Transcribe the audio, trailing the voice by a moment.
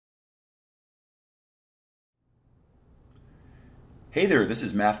Hey there, this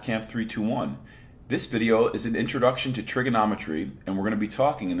is MathCamp321. This video is an introduction to trigonometry, and we're going to be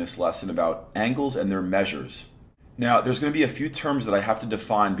talking in this lesson about angles and their measures. Now, there's going to be a few terms that I have to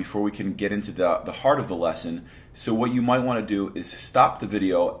define before we can get into the heart of the lesson, so what you might want to do is stop the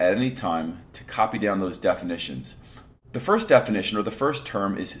video at any time to copy down those definitions. The first definition, or the first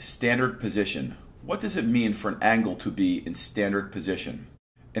term, is standard position. What does it mean for an angle to be in standard position?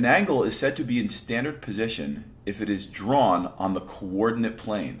 An angle is said to be in standard position if it is drawn on the coordinate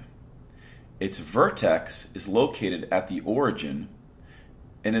plane. Its vertex is located at the origin,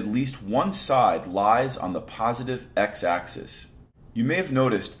 and at least one side lies on the positive x-axis. You may have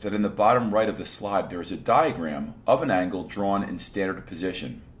noticed that in the bottom right of the slide there is a diagram of an angle drawn in standard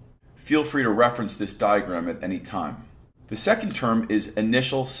position. Feel free to reference this diagram at any time. The second term is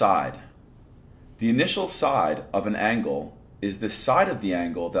initial side. The initial side of an angle is the side of the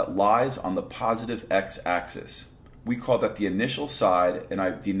angle that lies on the positive x-axis. We call that the initial side, and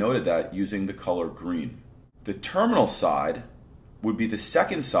I've denoted that using the color green. The terminal side would be the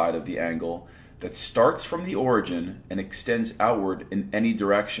second side of the angle that starts from the origin and extends outward in any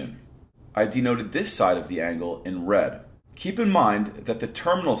direction. I've denoted this side of the angle in red. Keep in mind that the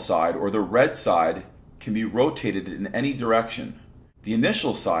terminal side, or the red side, can be rotated in any direction. The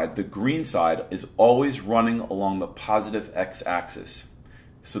initial side, the green side, is always running along the positive x-axis.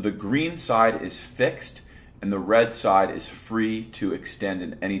 So the green side is fixed and the red side is free to extend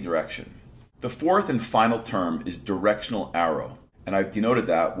in any direction. The fourth and final term is directional arrow, and I've denoted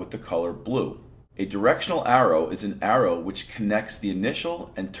that with the color blue. A directional arrow is an arrow which connects the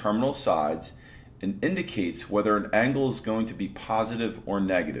initial and terminal sides and indicates whether an angle is going to be positive or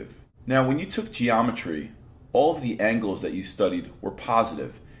negative. Now, when you took geometry, all of the angles that you studied were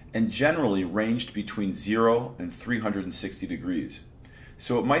positive and generally ranged between 0 and 360 degrees.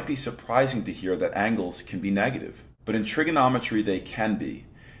 So it might be surprising to hear that angles can be negative, but in trigonometry they can be.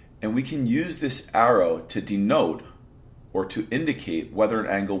 And we can use this arrow to denote or to indicate whether an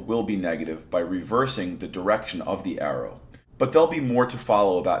angle will be negative by reversing the direction of the arrow. But there'll be more to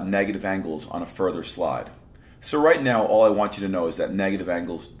follow about negative angles on a further slide. So right now all I want you to know is that negative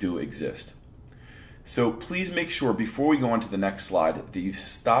angles do exist. So please make sure before we go on to the next slide that you've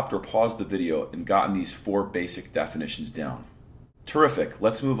stopped or paused the video and gotten these four basic definitions down. Terrific.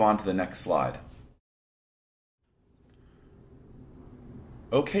 Let's move on to the next slide.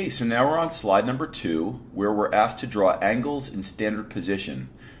 Okay, so now we're on slide number 2, where we're asked to draw angles in standard position.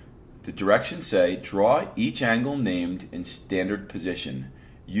 The directions say, draw each angle named in standard position.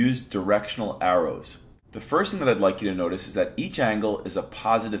 Use directional arrows. The first thing that I'd like you to notice is that each angle is a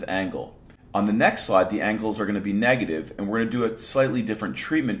positive angle. On the next slide, the angles are going to be negative, and we're going to do a slightly different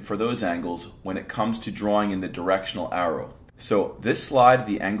treatment for those angles when it comes to drawing in the directional arrow. So this slide,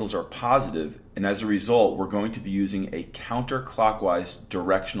 the angles are positive, and as a result, we're going to be using a counterclockwise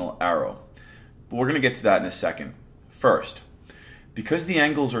directional arrow. But we're going to get to that in a second. First, because the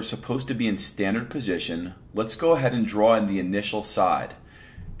angles are supposed to be in standard position, let's go ahead and draw in the initial side.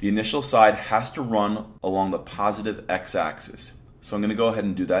 The initial side has to run along the positive x-axis. So I'm going to go ahead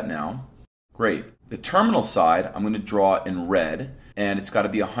and do that now. Great. The terminal side I'm going to draw in red, and it's got to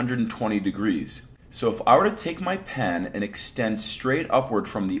be 120 degrees. So if I were to take my pen and extend straight upward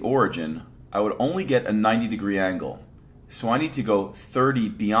from the origin, I would only get a 90-degree angle. So I need to go 30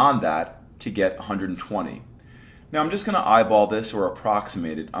 beyond that to get 120. Now I'm just going to eyeball this or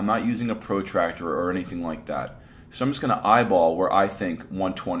approximate it. I'm not using a protractor or anything like that. So I'm just going to eyeball where I think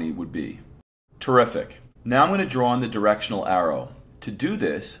 120 would be. Terrific. Now I'm going to draw in the directional arrow. To do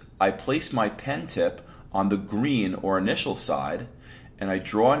this, I place my pen tip on the green or initial side, and I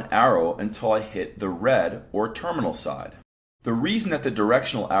draw an arrow until I hit the red or terminal side. The reason that the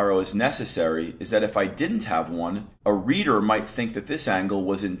directional arrow is necessary is that if I didn't have one, a reader might think that this angle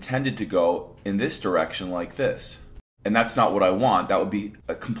was intended to go in this direction like this. And that's not what I want. That would be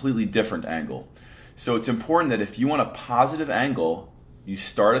a completely different angle. So it's important that if you want a positive angle, you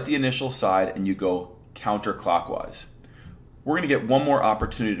start at the initial side and you go counterclockwise. We're going to get one more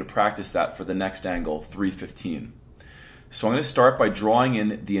opportunity to practice that for the next angle, 315. So I'm going to start by drawing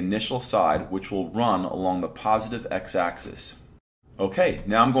in the initial side, which will run along the positive x-axis. Okay,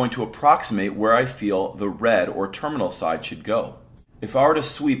 now I'm going to approximate where I feel the red or terminal side should go. If I were to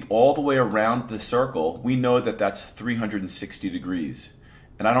sweep all the way around the circle, we know that that's 360 degrees.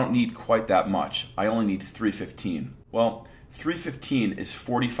 And I don't need quite that much. I only need 315. Well, 315 is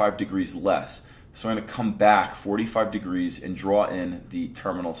 45 degrees less. So I'm going to come back 45 degrees and draw in the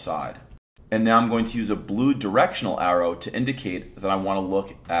terminal side. And now I'm going to use a blue directional arrow to indicate that I want to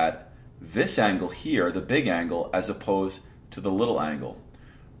look at this angle here, the big angle, as opposed to the little angle.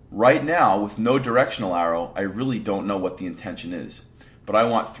 Right now, with no directional arrow, I really don't know what the intention is, but I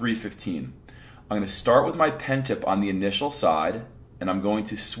want 315. I'm going to start with my pen tip on the initial side, and I'm going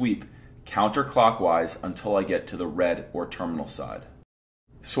to sweep counterclockwise until I get to the red or terminal side.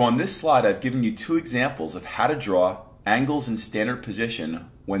 So on this slide, I've given you two examples of how to draw angles in standard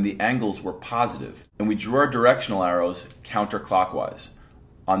position when the angles were positive, and we drew our directional arrows counterclockwise.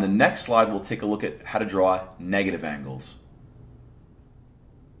 On the next slide, we'll take a look at how to draw negative angles.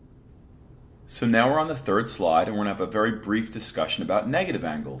 So now we're on the third slide, and we're going to have a very brief discussion about negative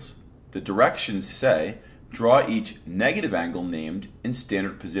angles. The directions say, draw each negative angle named in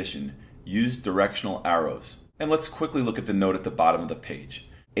standard position. Use directional arrows. And let's quickly look at the note at the bottom of the page.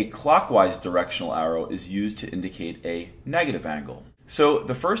 A clockwise directional arrow is used to indicate a negative angle. So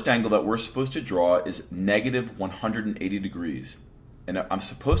the first angle that we're supposed to draw is negative 180 degrees. And I'm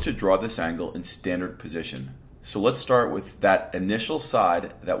supposed to draw this angle in standard position. So let's start with that initial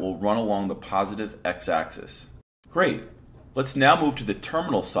side that will run along the positive x-axis. Great. Let's now move to the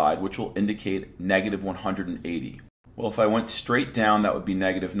terminal side, which will indicate negative 180. Well, if I went straight down, that would be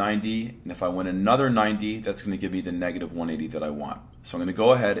negative 90. And if I went another 90, that's going to give me the negative 180 that I want. So I'm going to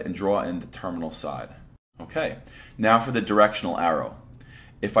go ahead and draw in the terminal side. Okay. Now for the directional arrow.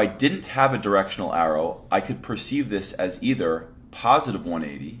 If I didn't have a directional arrow, I could perceive this as either positive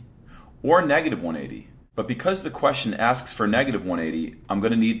 180 or negative 180. But because the question asks for negative 180, I'm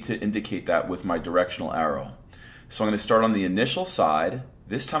going to need to indicate that with my directional arrow. So I'm going to start on the initial side.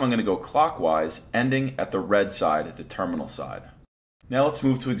 This time I'm going to go clockwise, ending at the red side, the terminal side. Now let's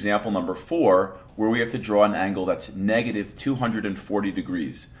move to example number 4, where we have to draw an angle that's negative 240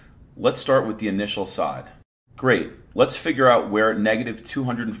 degrees. Let's start with the initial side. Great. Let's figure out where negative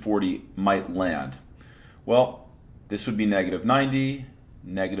 240 might land. Well, this would be negative 90,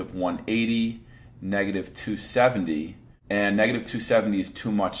 negative 180, negative 270, and negative 270 is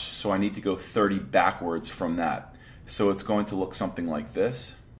too much, so I need to go 30 backwards from that. So it's going to look something like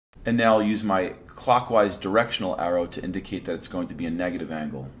this. And now I'll use my clockwise directional arrow to indicate that it's going to be a negative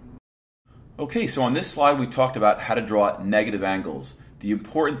angle. Okay, so on this slide we talked about how to draw negative angles. The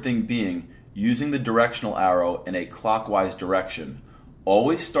important thing being using the directional arrow in a clockwise direction,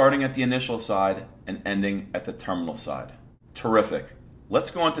 always starting at the initial side and ending at the terminal side. Terrific.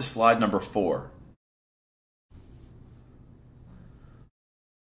 Let's go on to slide number 4.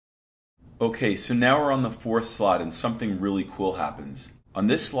 Okay, so now we're on the 4th slide and something really cool happens. On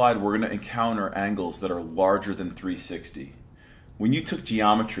this slide, we're going to encounter angles that are larger than 360. When you took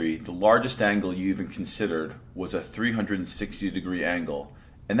geometry, the largest angle you even considered was a 360-degree angle,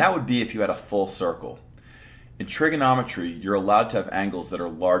 and that would be if you had a full circle. In trigonometry, you're allowed to have angles that are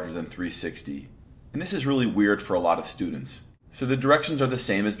larger than 360, and this is really weird for a lot of students. So the directions are the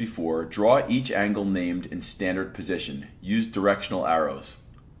same as before. Draw each angle named in standard position. Use directional arrows.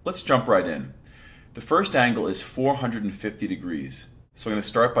 Let's jump right in. The first angle is 450 degrees. So I'm going to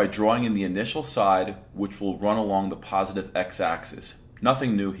start by drawing in the initial side, which will run along the positive x-axis.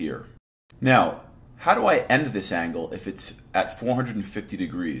 Nothing new here. Now, how do I end this angle if it's at 450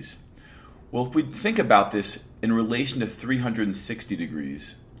 degrees? Well, if we think about this in relation to 360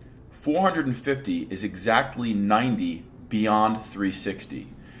 degrees, 450 is exactly 90 beyond 360.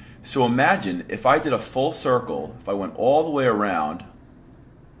 So imagine if I did a full circle, if I went all the way around,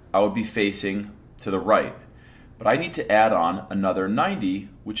 I would be facing to the right. But I need to add on another 90,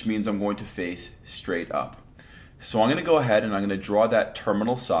 which means I'm going to face straight up. So I'm going to go ahead and I'm going to draw that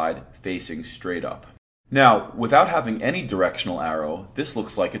terminal side facing straight up. Now, without having any directional arrow, this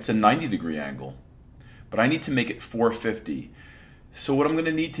looks like it's a 90-degree angle. But I need to make it 450. So what I'm going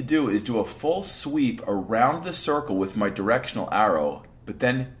to need to do is do a full sweep around the circle with my directional arrow, but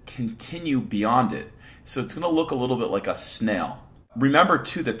then continue beyond it. So it's going to look a little bit like a snail. Remember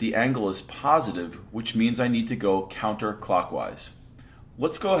too that the angle is positive, which means I need to go counterclockwise.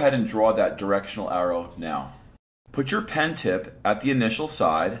 Let's go ahead and draw that directional arrow now. Put your pen tip at the initial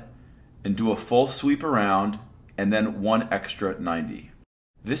side and do a full sweep around and then one extra 90.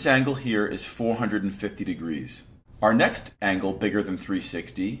 This angle here is 450 degrees. Our next angle bigger than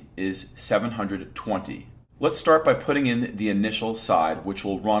 360 is 720. Let's start by putting in the initial side, which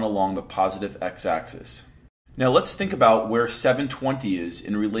will run along the positive x-axis. Now let's think about where 720 is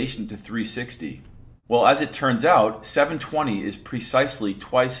in relation to 360. Well, as it turns out, 720 is precisely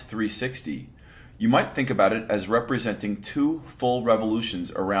twice 360. You might think about it as representing 2 full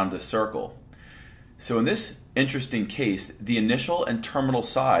revolutions around a circle. So in this interesting case, the initial and terminal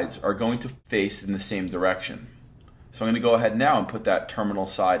sides are going to face in the same direction. So I'm going to go ahead now and put that terminal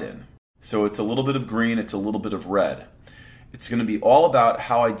side in. So it's a little bit of green, it's a little bit of red. It's going to be all about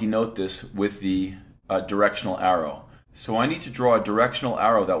how I denote this with the directional arrow. So I need to draw a directional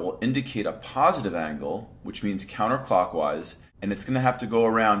arrow that will indicate a positive angle, which means counterclockwise, and it's going to have to go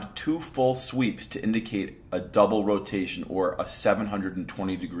around 2 full sweeps to indicate a double rotation or a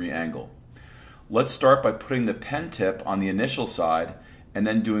 720-degree angle. Let's start by putting the pen tip on the initial side and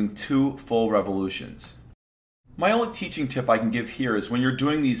then doing 2 full revolutions. My only teaching tip I can give here is when you're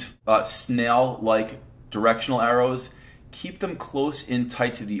doing these snail-like directional arrows, keep them close in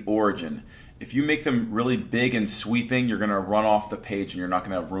tight to the origin. If you make them really big and sweeping, you're going to run off the page and you're not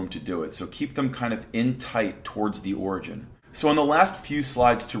going to have room to do it. So keep them kind of in tight towards the origin. So in the last few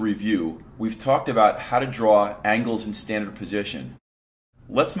slides to review, we've talked about how to draw angles in standard position.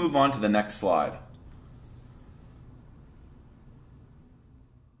 Let's move on to the next slide.